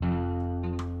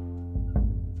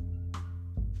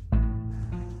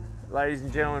Ladies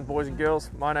and gentlemen, boys and girls,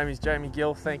 my name is Jamie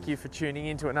Gill. Thank you for tuning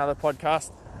in to another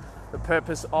podcast. The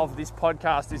purpose of this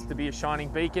podcast is to be a shining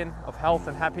beacon of health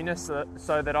and happiness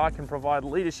so that I can provide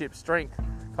leadership, strength,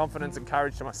 confidence and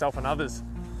courage to myself and others.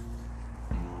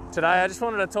 Today I just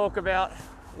wanted to talk about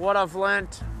what I've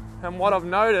learnt and what I've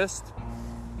noticed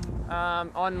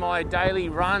on my daily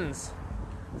runs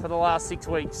for the last 6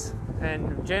 weeks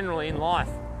and generally in life.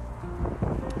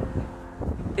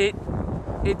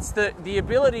 It's the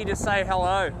ability to say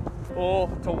hello or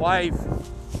to wave.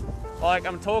 Like,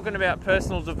 I'm talking about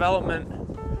personal development,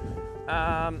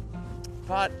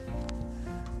 but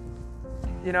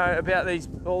you know, about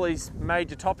all these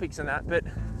major topics and that, but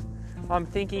I'm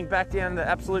thinking back down the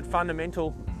absolute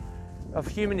fundamental of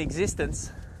human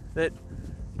existence that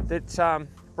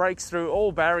breaks through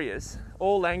all barriers,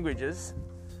 all languages.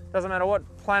 Doesn't matter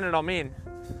what planet I'm in.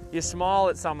 You smile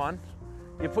at someone,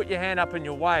 you put your hand up and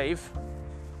you wave,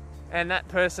 and that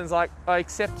person's like, I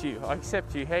accept you, how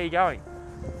are you going?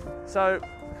 So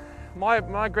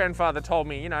my grandfather told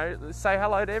me, you know, say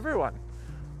hello to everyone,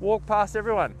 walk past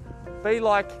everyone, be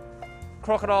like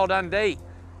Crocodile Dundee.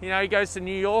 You know, he goes to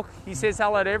New York, he says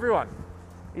hello to everyone.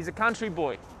 He's a country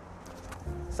boy.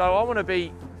 So I want to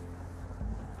be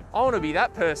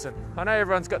that person. I know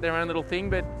everyone's got their own little thing,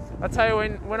 but I tell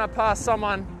you, when I pass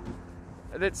someone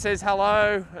that says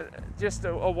hello, just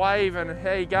a wave and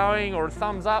how you going, or a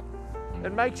thumbs up,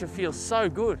 it makes you feel so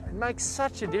good. It makes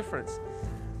such a difference.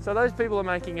 So those people are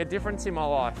making a difference in my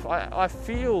life. I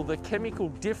feel the chemical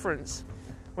difference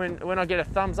when I get a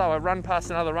thumbs up. I run past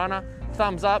another runner,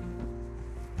 thumbs up,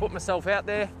 put myself out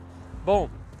there, boom.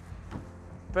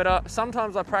 But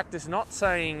sometimes I practice not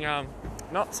saying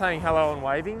hello and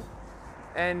waving,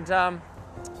 and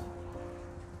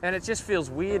it just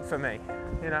feels weird for me,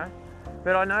 you know.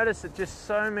 But I notice that just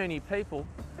so many people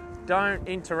don't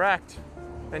interact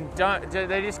and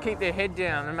they just keep their head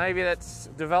down, and maybe that's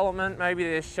development, maybe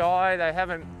they're shy, they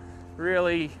haven't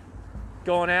really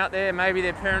gone out there, maybe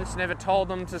their parents never told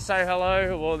them to say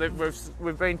hello, or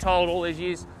we've been told all these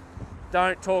years,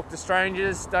 don't talk to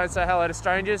strangers, don't say hello to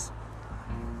strangers.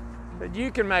 But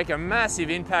you can make a massive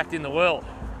impact in the world.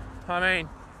 I mean,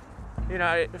 you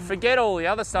know, forget all the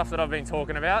other stuff that I've been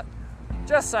talking about,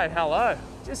 just say hello.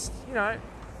 Just, you know,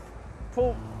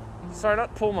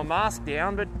 not pull my mask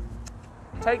down, but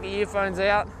take the earphones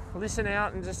out, listen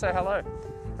out and just say hello.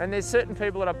 And there's certain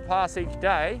people that I pass each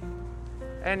day,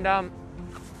 and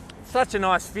such a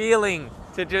nice feeling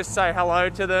to just say hello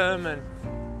to them, and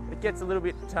it gets a little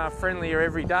bit friendlier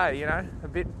every day, you know, a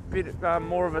bit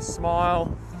more of a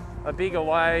smile, a bigger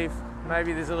wave,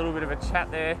 maybe there's a little bit of a chat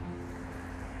there.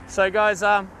 So guys,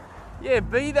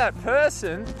 be that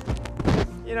person,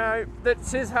 you know, that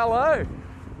says hello.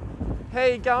 How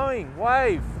you going?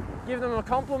 Wave. Give them a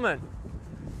compliment.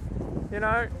 You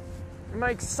know, it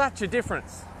makes such a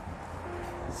difference.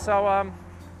 So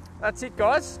that's it,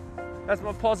 guys. That's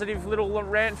my positive little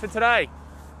rant for today.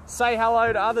 Say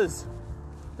hello to others.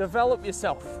 Develop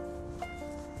yourself.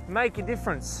 Make a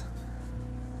difference.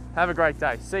 Have a great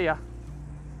day. See ya.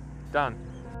 Done.